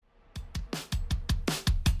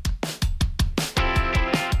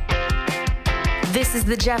This is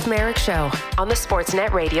the Jeff Merrick Show on the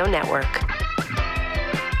Sportsnet Radio Network.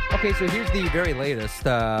 Okay, so here's the very latest.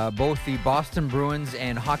 Both the Boston Bruins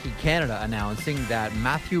and Hockey Canada announcing that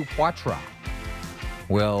Matthew Poitras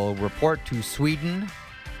will report to Sweden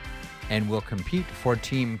and will compete for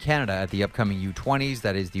Team Canada at the upcoming U20s.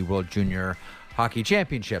 That is the World Junior Hockey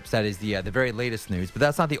Championships. That is the very latest news. But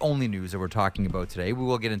that's not the only news that we're talking about today. We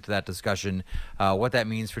will get into that discussion, what that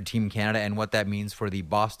means for Team Canada and what that means for the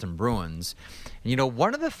Boston Bruins. And, you know,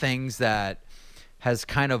 one of the things that has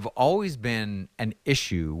kind of always been an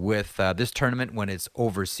issue with this tournament when it's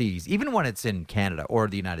overseas, even when it's in Canada or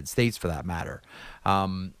the United States for that matter,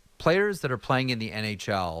 players that are playing in the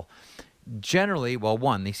NHL generally, well,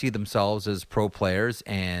 one, they see themselves as pro players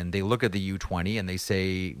and they look at the U20 and they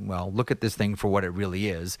say, well, look at this thing for what it really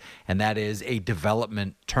is, and that is a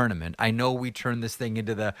development tournament. I know we turn this thing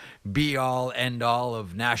into the be-all, end-all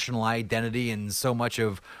of national identity, and so much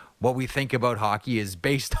of what we think about hockey is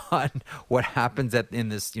based on what happens in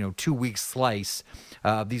this 2-week slice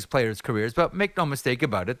of these players' careers. But make no mistake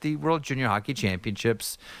about it, the World Junior Hockey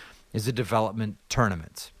Championships is a development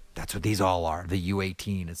tournament. That's what these all are, the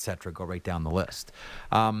U18, et cetera, go right down the list.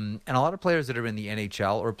 And a lot of players that are in the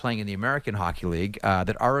NHL or playing in the American Hockey League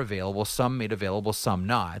that are available, some made available, some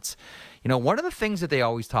not. You know, one of the things that they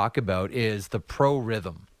always talk about is the pro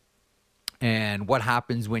rhythm and what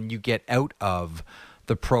happens when you get out of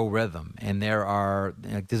the pro rhythm. And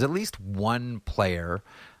there's at least one player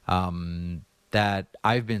that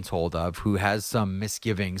I've been told of who has some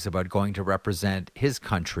misgivings about going to represent his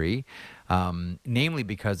country, namely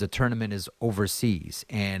because the tournament is overseas.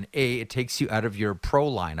 And it takes you out of your pro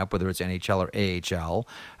lineup, whether it's NHL or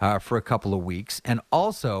AHL, for a couple of weeks. And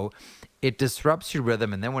also, it disrupts your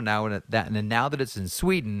rhythm. And then now that it's in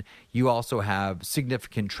Sweden, you also have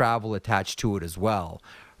significant travel attached to it as well.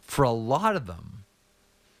 For a lot of them,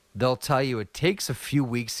 they'll tell you it takes a few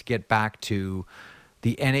weeks to get back to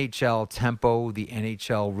the NHL tempo, the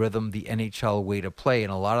NHL rhythm, the NHL way to play.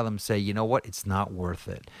 And a lot of them say, you know what, it's not worth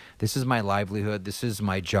it. This is my livelihood. This is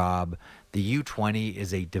my job. The U20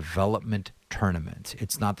 is a development tournament.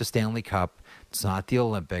 It's not the Stanley Cup. It's not the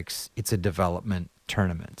Olympics. It's a development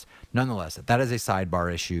tournament. Nonetheless, that is a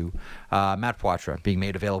sidebar issue. Matt Poitras being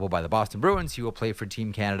made available by the Boston Bruins. He will play for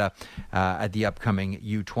Team Canada at the upcoming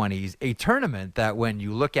U20s, a tournament that when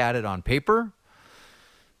you look at it on paper,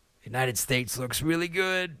 the United States looks really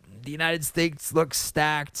good. The United States looks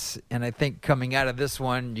stacked. And I think coming out of this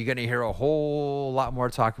one, you're going to hear a whole lot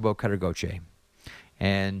more talk about Cutter Gauthier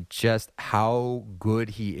and just how good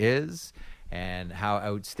he is and how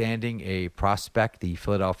outstanding a prospect the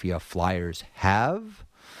Philadelphia Flyers have.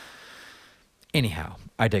 Anyhow,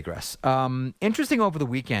 I digress. Interesting over the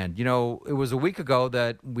weekend. You know, it was a week ago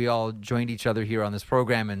that we all joined each other here on this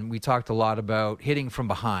program, and we talked a lot about hitting from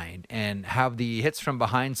behind. And have the hits from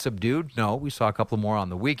behind subdued? No, we saw a couple more on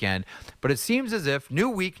the weekend. But it seems as if new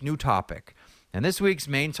week, new topic. And this week's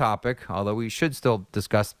main topic, although we should still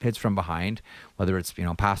discuss hits from behind, whether it's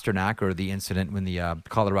Pasternak or the incident in the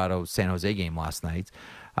Colorado-San Jose game last night,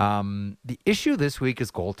 the issue this week is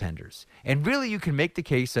goaltenders. And really, you can make the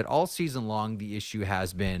case that all season long, the issue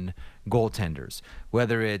has been goaltenders.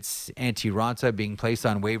 Whether it's Antti Raanta being placed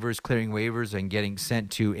on waivers, clearing waivers, and getting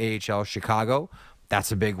sent to AHL Chicago, that's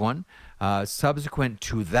a big one. Subsequent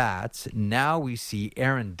to that, now we see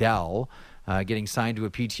Aaron Dell getting signed to a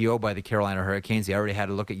PTO by the Carolina Hurricanes. They already had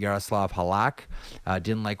a look at Yaroslav Halak.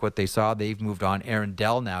 Didn't like what they saw. They've moved on. Aaron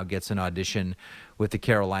Dell now gets an audition with the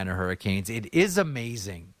Carolina Hurricanes. It is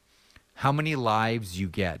amazing how many lives you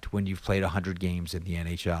get when you've played 100 games in the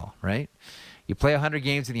NHL, right? You play 100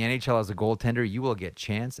 games in the NHL as a goaltender, you will get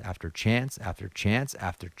chance after chance after chance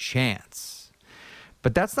after chance.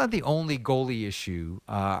 But that's not the only goalie issue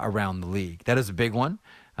around the league. That is a big one.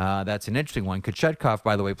 That's an interesting one. Kochetkov,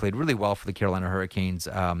 by the way, played really well for the Carolina Hurricanes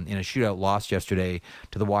in a shootout loss yesterday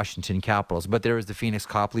to the Washington Capitals. But there is the Phoenix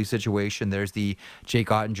Copley situation. There's the Jake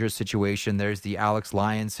Ottinger situation. There's the Alex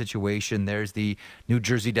Lyons situation. There's the New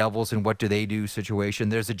Jersey Devils and what do they do situation.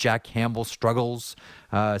 There's the Jack Campbell struggles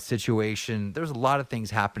situation. There's a lot of things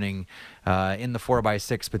happening in the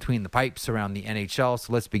 4x6 between the pipes around the NHL.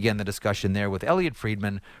 So let's begin the discussion there with Elliotte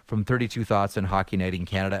Friedman from 32 Thoughts on Hockey Night in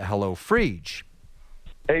Canada. Hello, Friedge.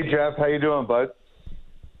 Hey, Jeff. How you doing, bud?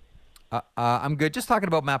 I'm good. Just talking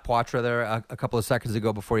about Matt Poitras there a couple of seconds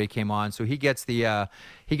ago before you came on. So he gets the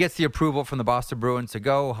approval from the Boston Bruins to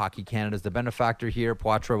go. Hockey Canada is the benefactor here.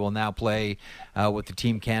 Poitras will now play with the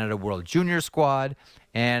Team Canada World Junior squad.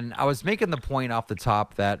 And I was making the point off the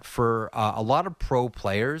top that for a lot of pro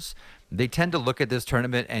players, they tend to look at this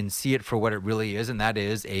tournament and see it for what it really is, and that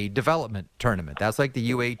is a development tournament. That's like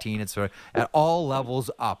the U18. It's sort of at all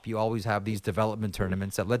levels up. You always have these development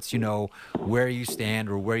tournaments that lets you know where you stand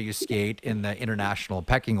or where you skate in the international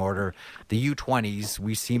pecking order. The U20s,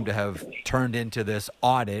 we seem to have turned into this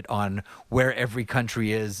audit on where every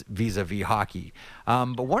country is vis-a-vis hockey.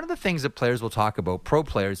 But one of the things that players will talk about, pro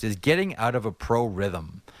players, is getting out of a pro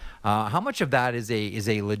rhythm. How much of that is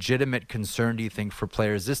a legitimate concern, do you think, for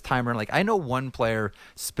players this time around? Like, I know one player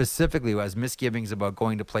specifically who has misgivings about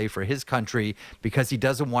going to play for his country because he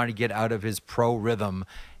doesn't want to get out of his pro rhythm.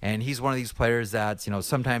 And he's one of these players that's,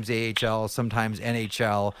 sometimes AHL, sometimes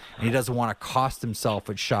NHL, and he doesn't want to cost himself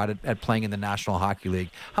a shot at playing in the National Hockey League.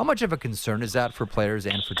 How much of a concern is that for players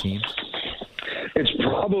and for teams? It's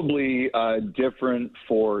probably different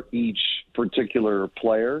for each particular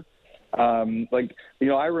player.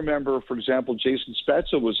 I remember, for example, Jason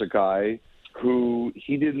Spezza was a guy who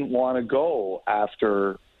he didn't want to go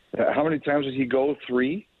after, how many times did he go?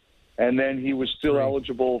 3? And then he was still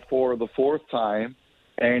eligible for the 4th time.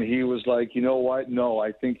 And he was like, you know what? No,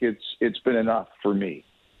 I think it's been enough for me.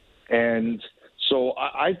 And so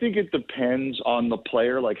I think it depends on the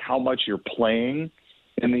player, like how much you're playing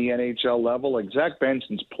in the NHL level. Like Zach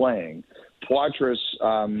Benson's playing. Poitras,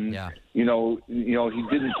 he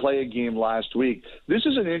didn't play a game last week. This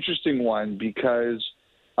is an interesting one because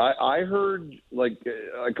I heard, like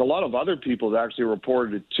a lot of other people that actually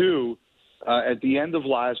reported it too, at the end of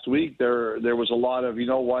last week, there was a lot of, you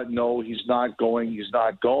know what, no, he's not going.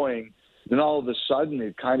 Then all of a sudden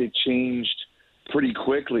it kind of changed pretty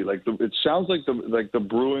quickly. It sounds like the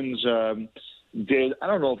Bruins did, I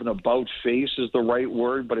don't know if an about face is the right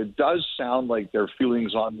word, but it does sound like their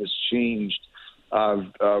feelings on this changed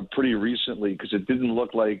pretty recently because it didn't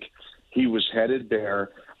look like he was headed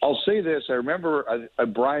there. I'll say this. I remember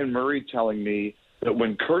Brian Murray telling me that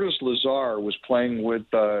when Curtis Lazar was playing with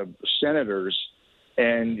the Senators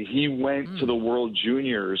and he went to the World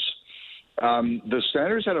Juniors, the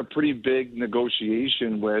Senators had a pretty big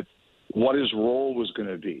negotiation with what his role was going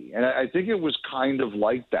to be. And I think it was kind of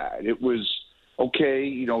like that. It was, okay,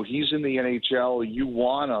 he's in the NHL, you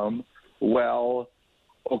want him. Well,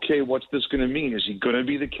 okay, what's this going to mean? Is he going to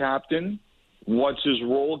be the captain? What's his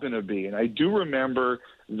role going to be? And I do remember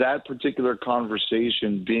that particular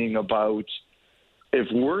conversation being about, if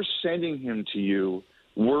we're sending him to you,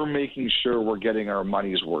 we're making sure we're getting our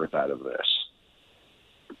money's worth out of this.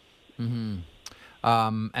 Mm-hmm.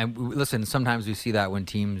 Listen, sometimes we see that when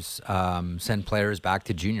teams send players back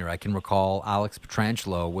to junior. I can recall Alex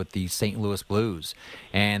Pietrangelo with the St. Louis Blues,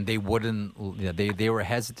 and they wouldn't. They were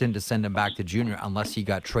hesitant to send him back to junior unless he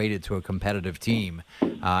got traded to a competitive team,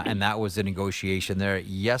 and that was a negotiation there.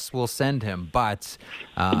 Yes, we'll send him, but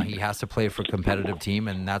he has to play for a competitive team,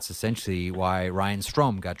 and that's essentially why Ryan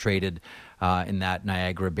Strome got traded in that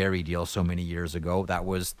Niagara Berry deal so many years ago. That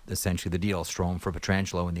was essentially the deal, Strome for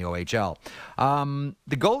Pietrangelo in the OHL.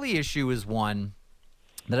 The goalie issue is one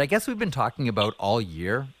that I guess we've been talking about all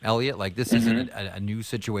year, Elliotte. Like, this isn't a new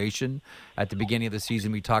situation. At the beginning of the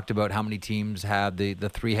season, we talked about how many teams have the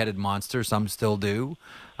three-headed monster. Some still do.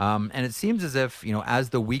 And it seems as if, as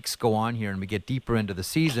the weeks go on here and we get deeper into the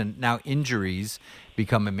season, now injuries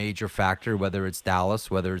become a major factor, whether it's Dallas,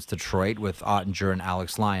 whether it's Detroit with Ottinger and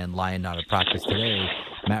Alex Lyon. Lyon not at practice today.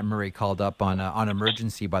 Matt Murray called up on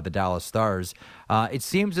emergency by the Dallas Stars. It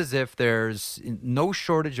seems as if there's no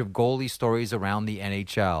shortage of goalie stories around the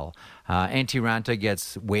NHL. Antti Ranta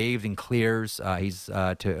gets waived and clears. He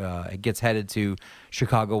gets headed to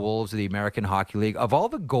Chicago Wolves of the American Hockey League. Of all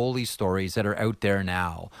the goalie stories that are out there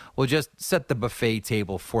now, we'll just set the buffet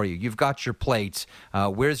table for you. You've got your plate.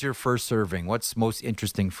 Where's your first serving? What's most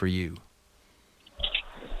interesting for you?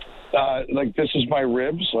 This is my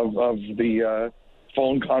ribs of the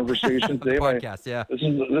phone conversation today. Podcast, yeah. This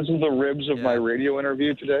is the ribs of my radio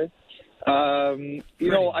interview today.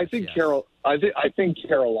 I think I think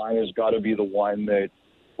Carolina's got to be the one that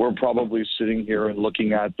we're probably sitting here and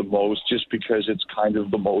looking at the most, just because it's kind of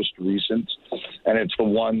the most recent, and it's the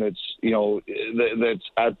one that's that's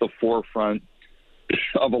at the forefront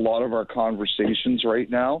of a lot of our conversations right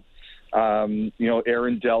now.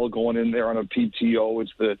 Aaron Dell going in there on a PTO.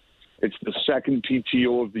 It's the second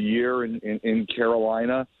PTO of the year in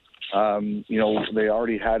Carolina. They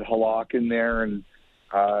already had Halak in there, and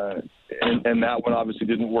that one obviously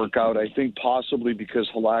didn't work out. I think possibly because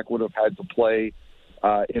Halak would have had to play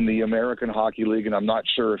in the American Hockey League, and I'm not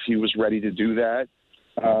sure if he was ready to do that.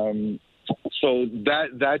 So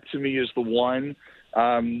that to me is the one.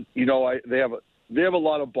 They have a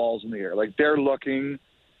lot of balls in the air. Like, they're looking,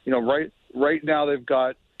 right now they've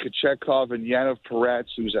got Kochetkov and Yanov Peretz,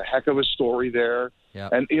 who's a heck of a story there.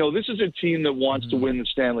 Yep. And, this is a team that wants to win the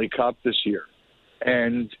Stanley Cup this year.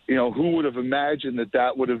 And, who would have imagined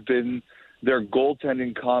that would have been their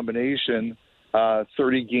goaltending combination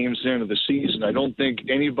 30 games into the season? I don't think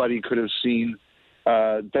anybody could have seen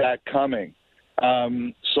that coming.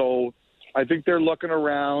 So I think they're looking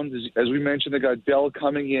around. As we mentioned, they got Dell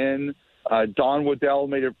coming in. Don Waddell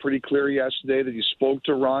made it pretty clear yesterday that he spoke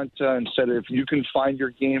to Ronta and said, if you can find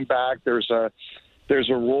your game back, there's a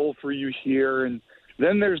role for you here. And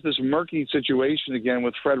then there's this murky situation again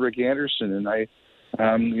with Frederik Andersen. And I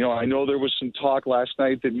know there was some talk last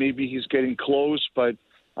night that maybe he's getting close, but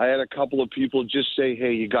I had a couple of people just say,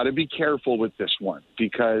 hey, you got to be careful with this one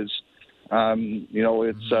because,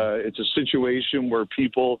 it's a situation where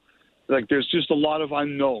people, there's just a lot of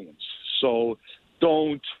unknowns. So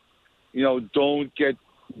don't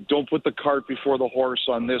put the cart before the horse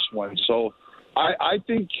on this one. So I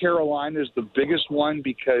think Carolina is the biggest one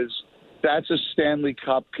because that's a Stanley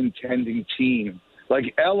Cup contending team.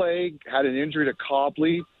 Like LA had an injury to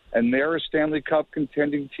Copley, and they're a Stanley Cup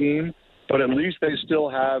contending team, but at least they still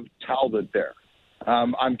have Talbot there.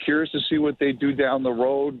 I'm curious to see what they do down the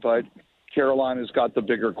road, but Carolina's got the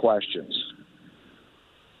bigger questions.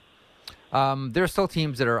 There are still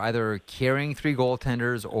teams that are either carrying 3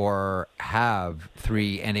 goaltenders or have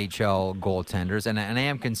 3 NHL goaltenders, and I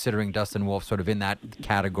am considering Dustin Wolf sort of in that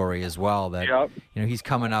category as well. That he's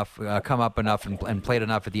come up enough and played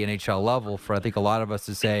enough at the NHL level for I think a lot of us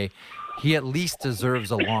to say he at least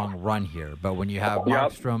deserves a long run here. But when you have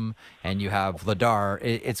Markstrom and you have Vladar,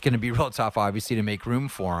 it's going to be real tough, obviously, to make room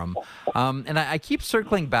for him. And I keep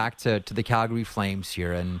circling back to the Calgary Flames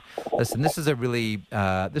here. And listen, this is a really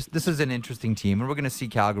this is an interesting team, and we're going to see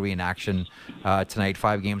Calgary in action tonight.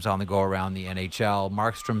 5 games on the go around the NHL.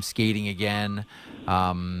 Markstrom skating again.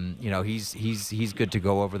 He's good to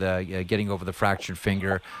go over getting over the fractured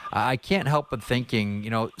finger. I can't help but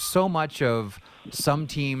thinking, so much of some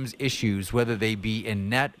teams' issues, whether they be in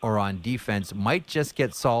net or on defense, might just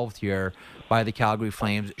get solved here by the Calgary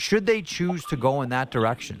Flames. Should they choose to go in that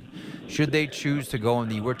direction? Should they choose to go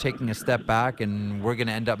in we're taking a step back and we're going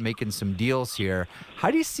to end up making some deals here? How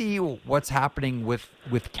do you see what's happening with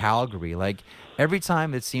Calgary? Like every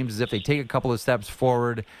time it seems as if they take a couple of steps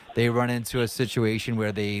forward, they run into a situation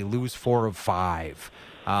where they lose 4 of 5.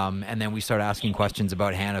 And then we start asking questions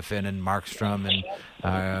about Hanifin and Markstrom and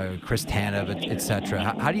Chris Tanev, et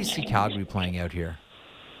cetera. How do you see Calgary playing out here?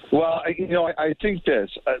 Well, I think this.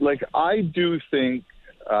 I do think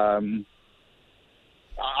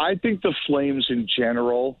I think the Flames in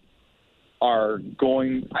general are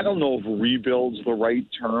going, I don't know if rebuild's the right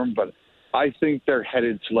term, but I think they're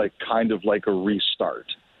headed to kind of a restart.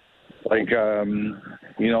 I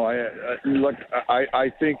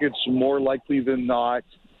think it's more likely than not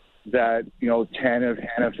that, Tanev,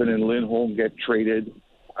 Hanifin, and Lindholm get traded.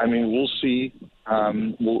 I mean, we'll see.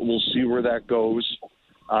 We'll see where that goes.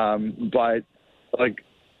 But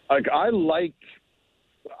I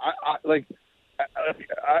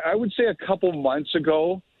would say a couple months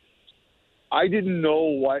ago, I didn't know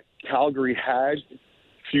what Calgary had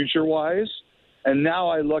future-wise. And now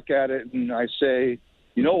I look at it and I say,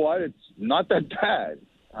 you know what? It's not that bad.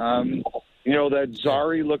 That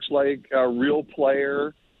Zari looks like a real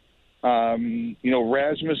player.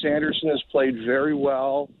 Rasmus Anderson has played very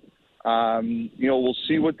well. We'll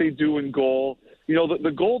see what they do in goal.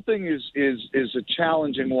 The goal thing is a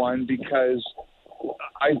challenging one because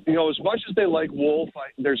as much as they like Wolf,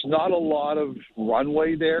 there's not a lot of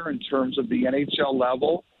runway there in terms of the NHL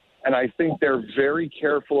level. And I think they're very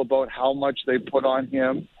careful about how much they put on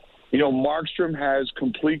him. Markstrom has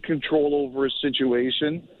complete control over his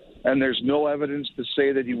situation, and there's no evidence to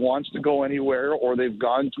say that he wants to go anywhere or they've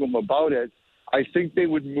gone to him about it. I think they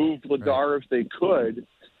would move Vladar if they could.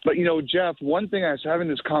 But, Jeff, one thing I was having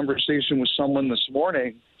this conversation with someone this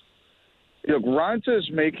morning, Ronta is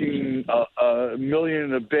making $1 million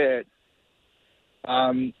and a bit.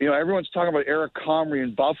 Everyone's talking about Eric Comrie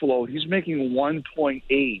in Buffalo. He's making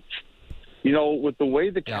 1.8. With the way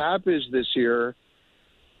the cap is this year,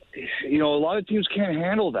 a lot of teams can't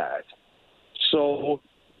handle that. So,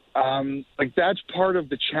 that's part of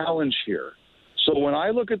the challenge here. So when I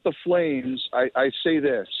look at the Flames, I say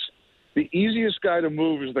this. The easiest guy to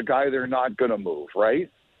move is the guy they're not going to move,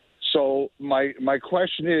 right? So my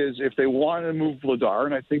question is, if they want to move Vladar,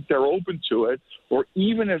 and I think they're open to it, or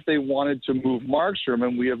even if they wanted to move Markstrom,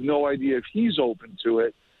 and we have no idea if he's open to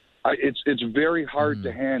it, it's very hard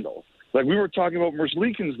to handle. We were talking about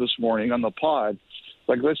Merzlikins this morning on the pod.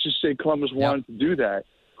 Let's just say Columbus wanted to do that.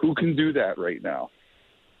 Who can do that right now?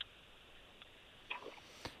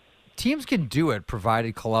 teams can do it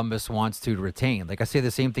provided Columbus wants to retain. Like I say the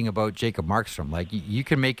same thing about Jacob Markstrom. Like you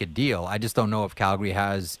can make a deal. I just don't know if Calgary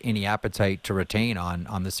has any appetite to retain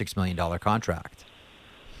on the $6 million contract.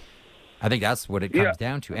 I think that's what it comes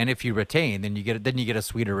down to. And if you retain, then you get a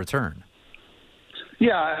sweeter return.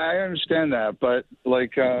 Yeah, I understand that, but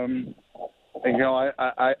like I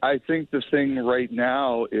think the thing right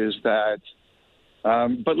now is that.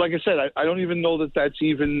 But like I said, I don't even know that that's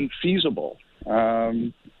even feasible. I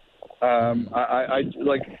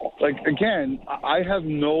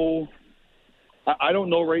don't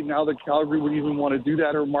know right now that Calgary would even want to do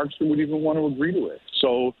that or Markstrom would even want to agree to it.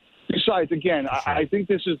 So besides, again, I think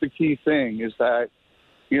this is the key thing is that,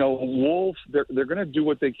 Wolf, they're going to do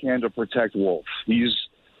what they can to protect Wolf. He's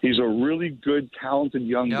a really good, talented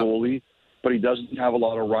young goalie, but he doesn't have a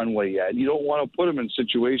lot of runway yet. You don't want to put him in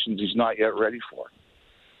situations he's not yet ready for.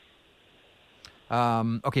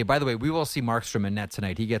 Okay, by the way, we will see Markstrom in net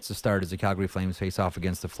tonight. He gets to start as the Calgary Flames face off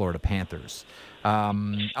against the Florida Panthers. I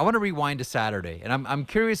want to rewind to Saturday, and I'm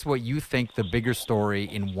curious what you think the bigger story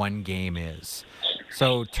in one game is.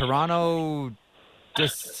 So Toronto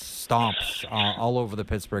just stomps all over the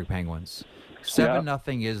Pittsburgh Penguins.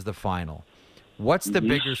 7-0 is the final. What's the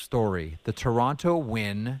bigger story, the Toronto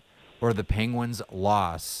win or the Penguins'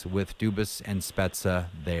 loss with Dubas and Spezza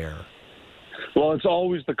there? Well, it's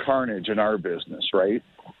always the carnage in our business, right?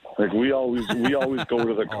 Like we always go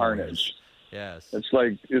to the carnage. Yes. It's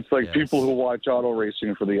like people who watch auto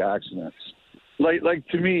racing for the accidents. Like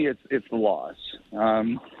to me, it's the loss.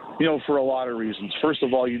 For a lot of reasons. First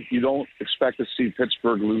of all, you don't expect to see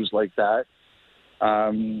Pittsburgh lose like that.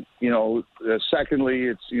 Secondly,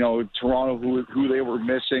 it's Toronto who they were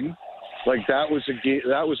missing. Like that was a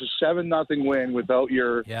 7-0 win without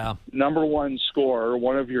your number one scorer,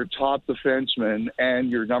 one of your top defensemen,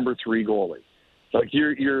 and your number 3 goalie. Like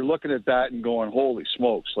you're looking at that and going, holy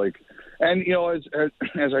smokes! Like, and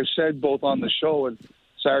as I said both on the show and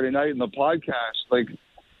Saturday night in the podcast,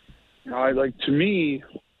 to me,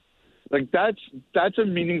 like that's a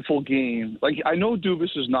meaningful game. Like I know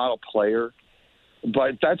Dubas is not a player,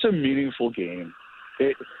 but that's a meaningful game.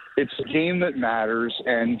 It's a game that matters.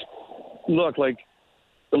 And look, like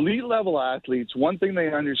elite level athletes, one thing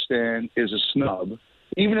they understand is a snub,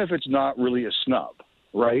 even if it's not really a snub,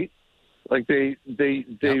 right? Like they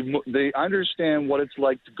understand what it's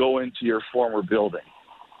like to go into your former building.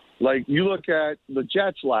 Like you look at the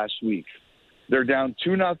Jets last week, they're down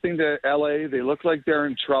 2-0 to LA. They look like they're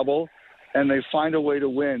in trouble, and they find a way to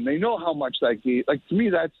win. They know how much that game. Like to me,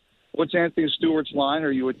 that's what's Anthony Stewart's line: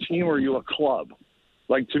 are you a team or are you a club?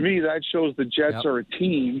 Like to me, that shows the Jets are a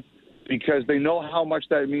team because they know how much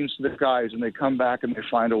that means to the guys, and they come back and they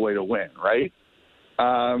find a way to win, right?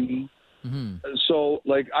 So,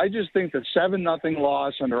 like, I just think the 7-0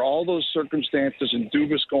 loss under all those circumstances and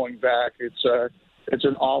Dubas going back, it's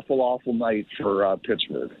an awful, awful night for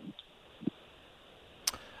Pittsburgh.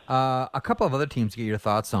 A couple of other teams to get your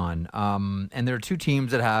thoughts on, and there are two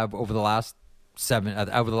teams that have over the last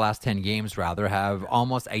 10 games, have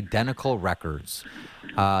almost identical records.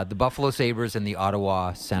 The Buffalo Sabres and the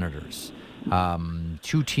Ottawa Senators.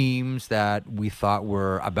 Two teams that we thought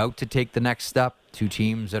were about to take the next step. Two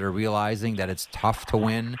teams that are realizing that it's tough to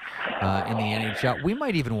win in the NHL. We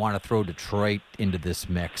might even want to throw Detroit into this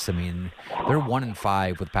mix. I mean, they're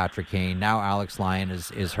 1-5 with Patrick Kane. Now Alex Lyon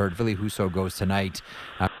is hurt. Ville Husso goes tonight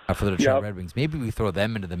for the Detroit Red Wings. Maybe we throw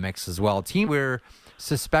them into the mix as well. A team we're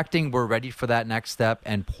suspecting we're ready for that next step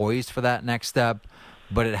and poised for that next step,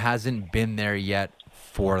 but it hasn't been there yet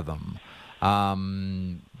for them.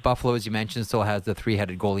 Buffalo, as you mentioned, still has the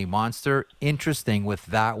 3-headed goalie monster. Interesting with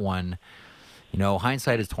that one.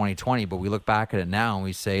 Hindsight is 20/20, but we look back at it now and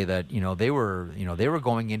we say that they were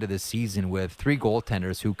going into this season with 3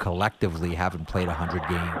 goaltenders who collectively haven't played 100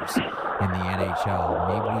 games in the NHL.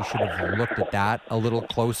 Maybe we should have looked at that a little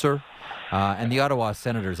closer. And the Ottawa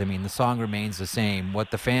Senators, I mean, the song remains the same. What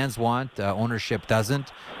the fans want, ownership doesn't,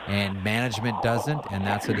 and management doesn't, and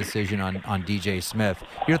that's a decision on DJ Smith.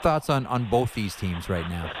 Your thoughts on both these teams right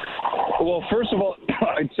now? Well, first of all,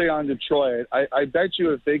 I'd say on Detroit, I bet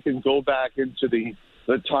you if they can go back into the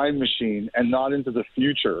time machine and not into the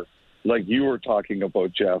future, like you were talking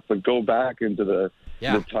about, Jeff, but go back into the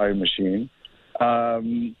time machine,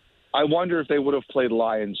 I wonder if they would have played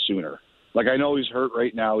Lyon sooner. Like, I know he's hurt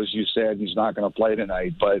right now, as you said. He's not going to play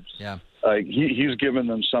tonight, but he's given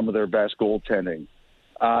them some of their best goaltending.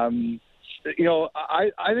 I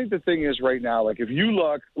think the thing is right now, like, if you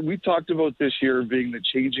look, we talked about this year being the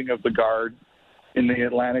changing of the guard in the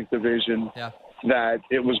Atlantic Division, that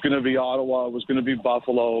it was going to be Ottawa, it was going to be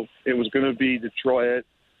Buffalo, it was going to be Detroit.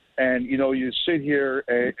 And, you sit here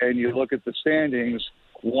and you look at the standings,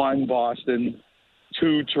 1 Boston,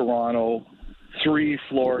 2 Toronto, 3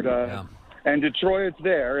 Florida, and Detroit's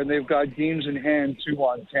there, and they've got games in hand 2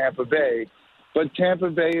 on Tampa Bay, but Tampa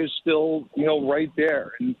Bay is still, right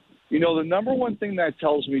there. And, the number one thing that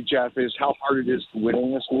tells me, Jeff, is how hard it is to win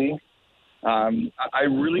in this league. I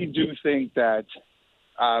really do think that,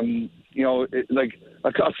 a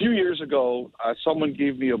few years ago, someone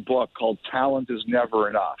gave me a book called Talent is Never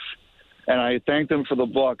Enough. And I thanked them for the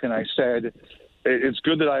book, and I said, it's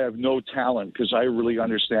good that I have no talent because I really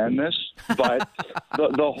understand this. But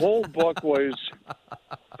the whole book was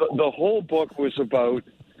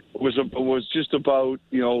just about,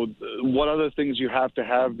 what other things you have to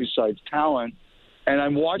have besides talent. And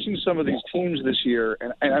I'm watching some of these teams this year,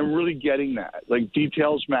 and I'm really getting that. Like,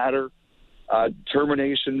 details matter,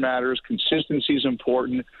 determination matters, consistency is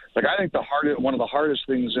important. Like, I think one of the hardest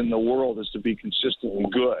things in the world is to be consistently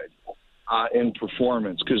good in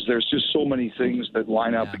performance, because there's just so many things that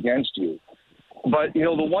line up against you. But, the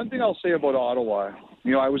one thing I'll say about Ottawa,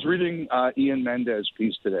 I was reading Ian Mendez's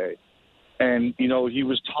piece today, and, he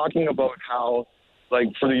was talking about how, like,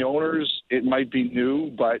 for the owners, it might be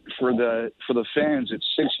new, but for the fans, it's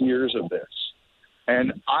 6 years of this.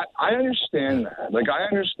 And I understand that. Like, I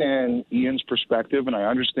understand Ian's perspective, and I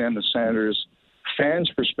understand the Senators' fans'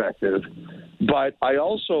 perspective. But I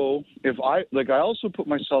also put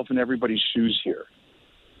myself in everybody's shoes here.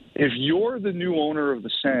 If you're the new owner of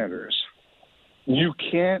the Senators, you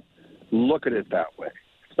can't look at it that way.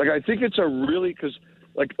 Like, I think it's because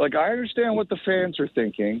I understand what the fans are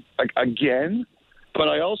thinking, again. But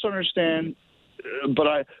I also understand,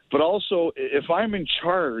 but also if I'm in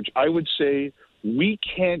charge, I would say we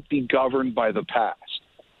can't be governed by the past.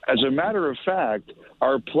 As a matter of fact,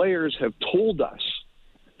 our players have told us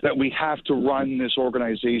that we have to run this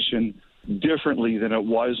organization differently than it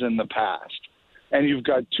was in the past. And you've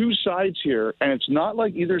got two sides here, and it's not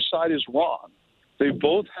like either side is wrong. They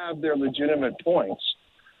both have their legitimate points.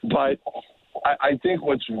 But I think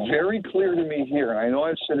what's very clear to me here, and I know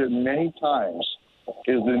I've said it many times,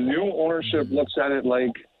 is the new ownership looks at it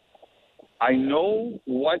like, I know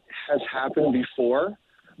what has happened before,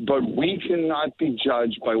 but we cannot be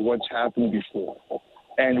judged by what's happened before.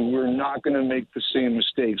 And we're not going to make the same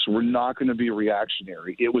mistakes. We're not going to be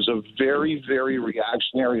reactionary. It was a very, very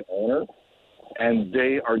reactionary owner, and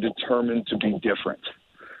they are determined to be different.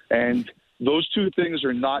 And those two things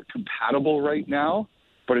are not compatible right now,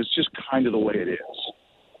 but it's just kind of the way it is.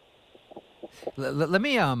 Let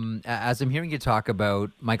me, as I'm hearing you talk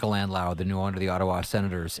about Michael Andlauer, the new owner of the Ottawa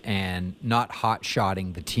Senators, and not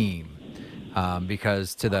hot-shotting the team,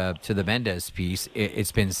 because to the Mendez piece,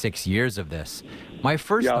 it's been 6 years of this. My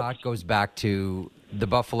first thought goes back to the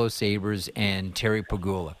Buffalo Sabres and Terry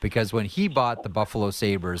Pegula, because when he bought the Buffalo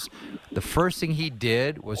Sabres, the first thing he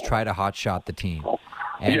did was try to hot-shot the team.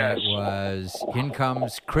 And it was, in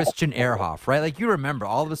comes Christian Ehrhoff, right? Like, you remember,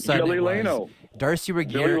 all of a sudden Billy Leno. Darcy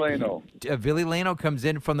Regier. Billy Leno comes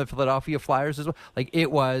in from the Philadelphia Flyers as well. Like,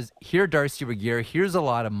 it was, here, Darcy Regier, here's a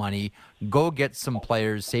lot of money. Go get some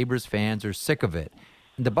players. Sabres fans are sick of it.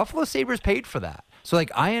 And the Buffalo Sabres paid for that. So,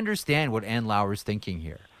 like, I understand what Andlauer's thinking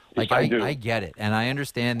here. Like, I get it. And I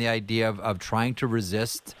understand the idea of trying to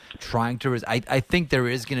resist, I think there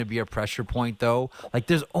is going to be a pressure point, though. Like,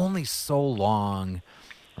 there's only so long.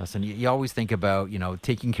 Listen, you always think about,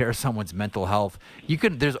 taking care of someone's mental health.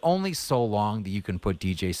 There's only so long that you can put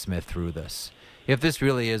DJ Smith through this. If this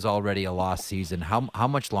really is already a lost season, how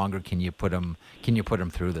much longer can you put him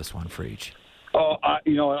through this one for each? Oh, I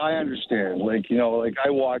understand. I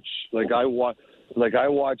watch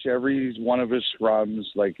every one of his scrums.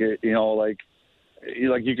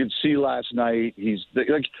 You could see last night.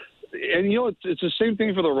 And it's the same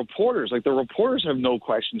thing for the reporters. Like, the reporters have no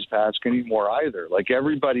questions to ask anymore either. Like,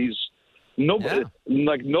 nobody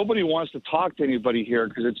wants to talk to anybody here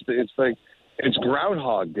because it's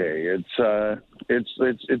Groundhog Day.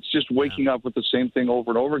 It's just waking up with the same thing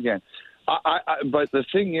over and over again. But the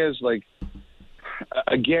thing is, like,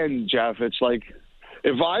 again, Jeff, it's like,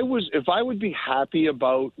 if I would be happy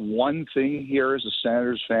about one thing here as a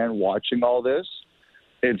Senators fan watching all this,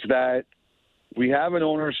 it's that we have an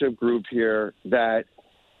ownership group here that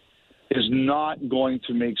is not going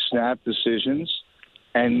to make snap decisions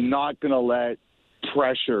and not going to let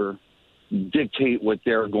pressure dictate what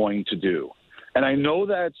they're going to do. And I know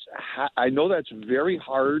that's very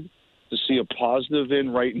hard to see a positive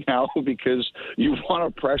in right now because you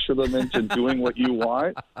want to pressure them into doing what you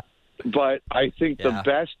want. But I think the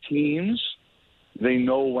best teams, they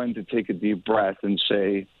know when to take a deep breath and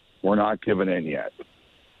say, we're not giving in yet.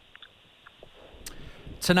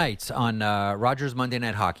 Tonight on Rogers Monday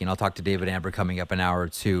Night Hockey, and I'll talk to David Amber coming up an hour or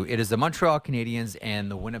two, it is the Montreal Canadiens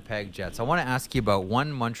and the Winnipeg Jets. I want to ask you about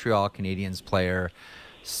one Montreal Canadiens player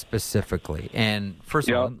specifically. And first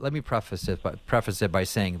of all, let me preface it by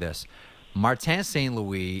saying this. Martin St.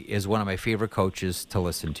 Louis is one of my favorite coaches to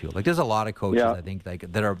listen to. Like, there's a lot of coaches I think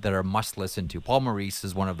that are must listen to. Paul Maurice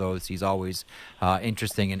is one of those. He's always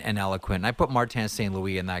interesting and eloquent. And I put Martin St.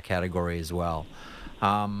 Louis in that category as well.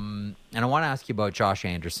 And I want to ask you about Josh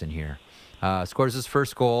Anderson here. Scores his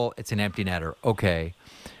first goal. It's an empty netter. Okay.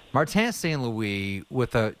 Martin St. Louis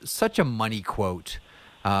with such a money quote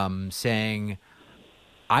saying,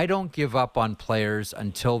 "I don't give up on players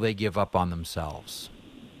until they give up on themselves."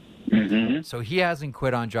 Mm-hmm. So he hasn't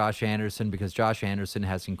quit on Josh Anderson because Josh Anderson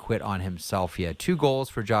hasn't quit on himself yet. 2 goals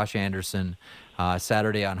for Josh Anderson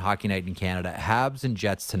Saturday on Hockey Night in Canada. Habs and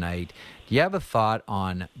Jets tonight. Do you have a thought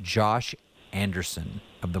on Josh Anderson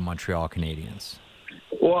of the Montreal Canadiens?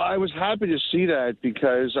 Well, I was happy to see that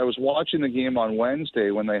because I was watching the game on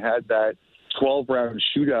Wednesday when they had that 12-round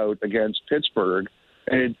shootout against Pittsburgh,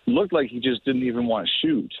 and it looked like he just didn't even want to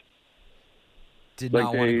shoot. Did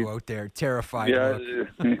not want to go out there, terrified. Yeah,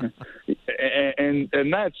 and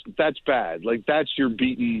that's bad. Like, that's your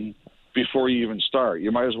beating before you even start.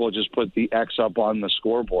 You might as well just put the X up on the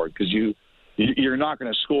scoreboard because you're not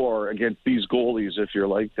going to score against these goalies if you're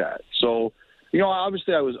like that. So,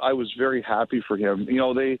 obviously, I was very happy for him.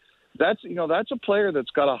 That's a player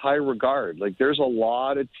that's got a high regard. Like, there's a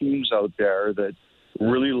lot of teams out there that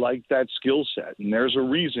really like that skill set, and there's a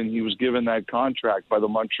reason he was given that contract by the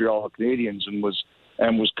Montreal Canadiens and was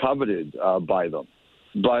coveted by them.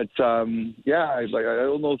 But I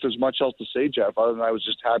don't know if there's much else to say, Jeff, other than I was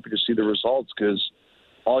just happy to see the results because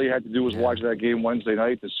all you had to do was watch that game Wednesday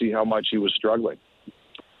night to see how much he was struggling.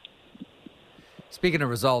 Speaking of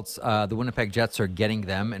results, the Winnipeg Jets are getting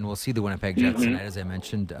them, and we'll see the Winnipeg Jets tonight, as I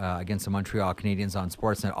mentioned, against the Montreal Canadiens on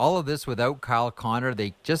Sportsnet. All of this without Kyle Connor.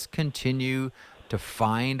 They just continue to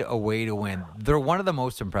find a way to win. They're one of the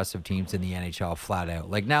most impressive teams in the NHL, flat out.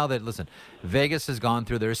 Like, now that, listen, Vegas has gone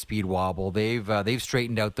through their speed wobble. They've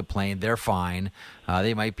straightened out the plane. They're fine.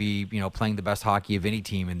 They might be, playing the best hockey of any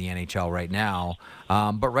team in the NHL right now.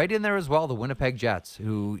 But right in there as well, the Winnipeg Jets,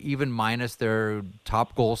 who even minus their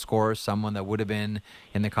top goal scorer, someone that would have been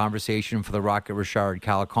in the conversation for the Rocket Richard,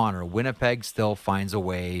 Kyle Connor, Winnipeg still finds a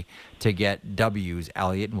way to get W's,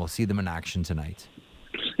 Elliotte, and we'll see them in action tonight.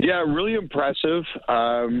 Yeah, really impressive.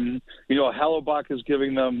 Hellebuck is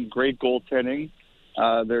giving them great goaltending.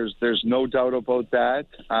 There's no doubt about that.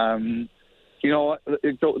 The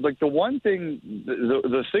one thing,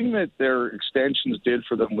 the thing that their extensions did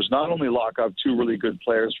for them was not only lock up 2 really good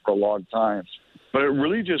players for a long time, but it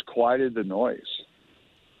really just quieted the noise.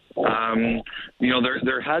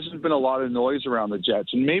 There hasn't been a lot of noise around the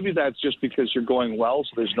Jets, and maybe that's just because you're going well, so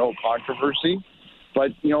there's no controversy.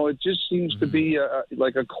 But, it just seems to be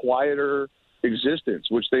like a quieter existence,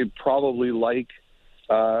 which they probably like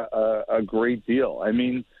a great deal. I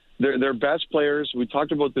mean, their best players, we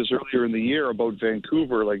talked about this earlier in the year about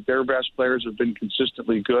Vancouver, like their best players have been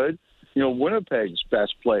consistently good. Winnipeg's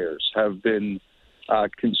best players have been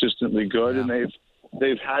consistently good, and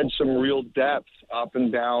they've had some real depth up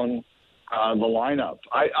and down the lineup.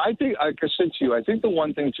 I think, like I said to you, I think the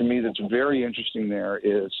one thing to me that's very interesting there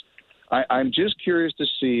is I'm just curious to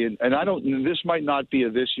see, and this might not be a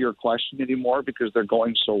this year question anymore because they're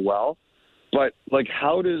going so well, but like,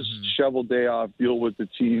 how does Cheveldayoff deal with the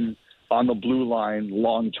team on the blue line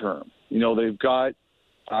long term? They've got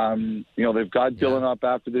Dylan up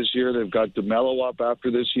after this year. They've got DeMello up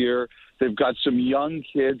after this year. They've got some young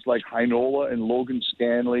kids like Heinola and Logan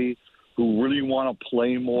Stanley who really want to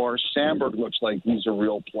play more. Sandberg looks like he's a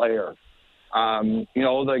real player.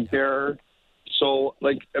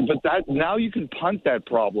 But that now you can punt that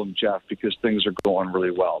problem, Jeff, because things are going really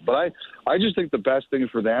well. But I just think the best thing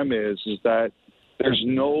for them is that there's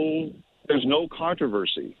no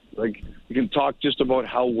controversy. Like, you can talk just about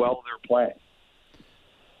how well they're playing.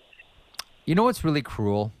 You know what's really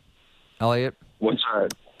cruel, Elliotte? What's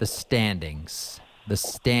that? The standings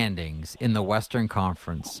in the Western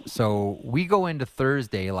Conference. So we go into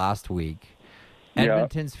Thursday last week.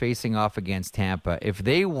 Edmonton's facing off against Tampa. If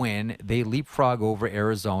they win, they leapfrog over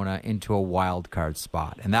Arizona into a wild card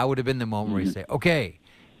spot. And that would have been the moment where you say, okay,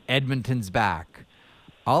 Edmonton's back.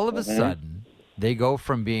 All of a sudden, they go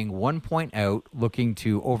from being 1 point out, looking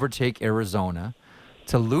to overtake Arizona,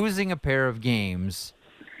 to losing a pair of games,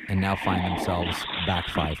 and now find themselves back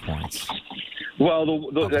 5 points.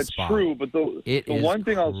 Well, that's true, but the one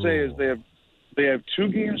thing I'll say is they have 2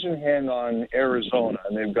 games in hand on Arizona,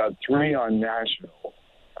 and they've got 3 on Nashville,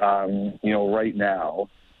 right now.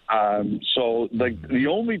 So, the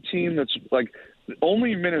only team that's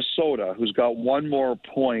only Minnesota, who's got one more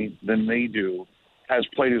point than they do, has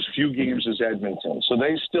played as few games as Edmonton. So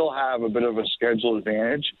they still have a bit of a schedule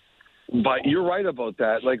advantage. But you're right about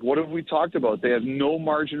that. What have we talked about? They have no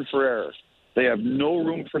margin for error. They have no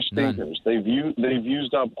room for stinkers. They've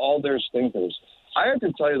used up all their stinkers. I have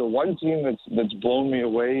to tell you, the one team that's blown me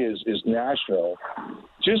away is Nashville,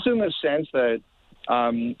 just in the sense that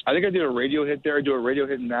I think I did a radio hit there. I do a radio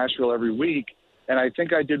hit in Nashville every week, and I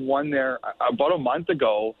think I did one there about a month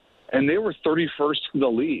ago, and they were 31st in the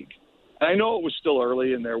league. And I know it was still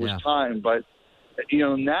early and there was time, but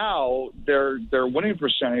now their winning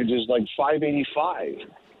percentage is .585,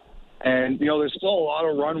 and there's still a lot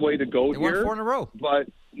of runway to go here. Won 4 in a row, but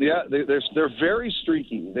they're very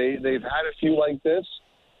streaky. They've had a few like this.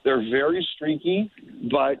 They're very streaky,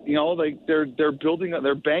 but they're building,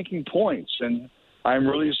 they're banking points, and I'm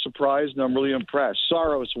really surprised and I'm really impressed.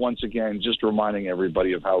 Saros, once again, just reminding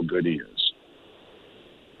everybody of how good he is.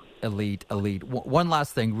 Elite. One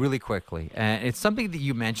last thing really quickly, and it's something that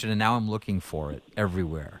you mentioned, and now I'm looking for it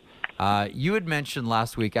everywhere. You had mentioned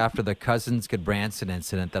last week after the Cousins-Goodbranson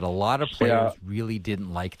incident that a lot of players really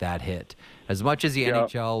didn't like that hit. As much as the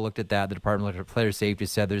NHL looked at that, the Department of Player Safety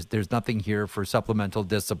said there's nothing here for supplemental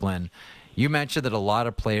discipline. You mentioned that a lot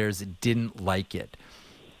of players didn't like it.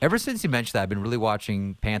 Ever since you mentioned that, I've been really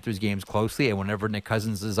watching Panthers games closely, and whenever Nick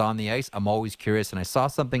Cousins is on the ice, I'm always curious. And I saw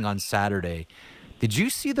something on Saturday. Did you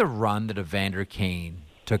see the run that Evander Kane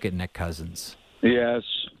took at Nick Cousins? Yes.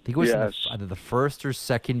 I think it was in either the first or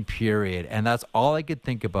second period, and that's all I could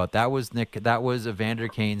think about. That was Evander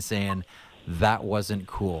Kane saying that wasn't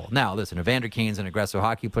cool. Now, listen, Evander Kane's an aggressive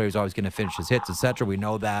hockey player. He's always going to finish his hits, etc. We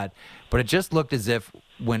know that. But it just looked as if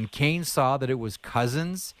when Kane saw that it was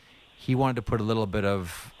Cousins, he wanted to put a little bit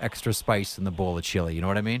of extra spice in the bowl of chili. You know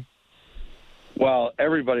what I mean? Well,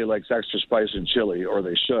 everybody likes extra spice in chili, or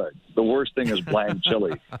they should. The worst thing is bland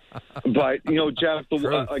chili. But, Jeff,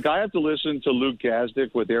 I have to listen to Luke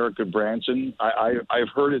Gazdic with Eric Goodbranson. I've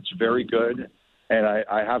heard it's very good, and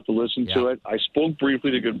I have to listen to it. I spoke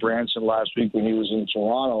briefly to Goodbranson last week when he was in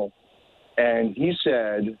Toronto, and he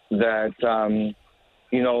said that,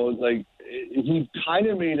 he kind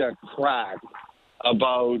of made a crack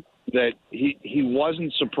about that he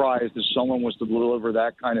wasn't surprised if someone was to deliver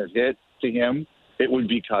that kind of hit to him, it would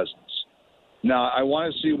be Cousins. Now, I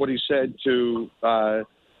want to see what he said to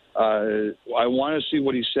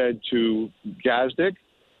Gazdic,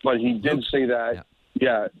 but he did say that,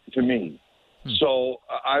 to me. So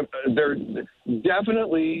they're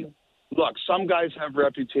definitely. Look, some guys have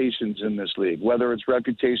reputations in this league, whether it's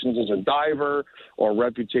reputations as a diver or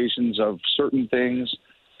reputations of certain things.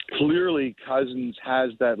 Clearly, Cousins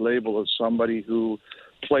has that label of somebody who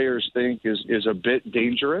players think is a bit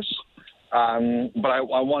dangerous. But I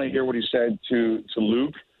want to hear what he said to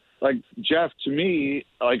Luke. Jeff, to me,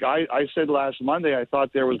 I said last Monday, I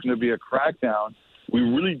thought there was going to be a crackdown. We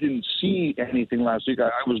really didn't see anything last week.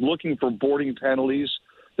 I was looking for boarding penalties.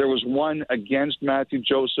 There was one against Matthew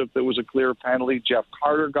Joseph that was a clear penalty. Jeff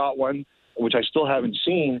Carter got one, which I still haven't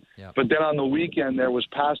seen. Yep. But then on the weekend, there was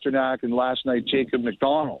Pasternak and last night Jacob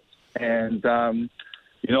McDonald. And,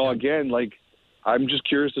 again, I'm just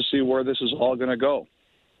curious to see where this is all going to go.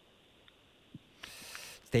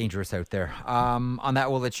 It's dangerous out there. On that,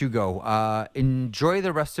 we'll let you go. Enjoy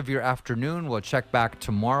the rest of your afternoon. We'll check back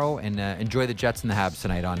tomorrow, and enjoy the Jets and the Habs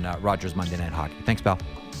tonight on Rogers Monday Night Hockey. Thanks, pal.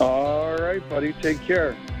 All right, buddy. Take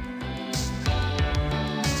care.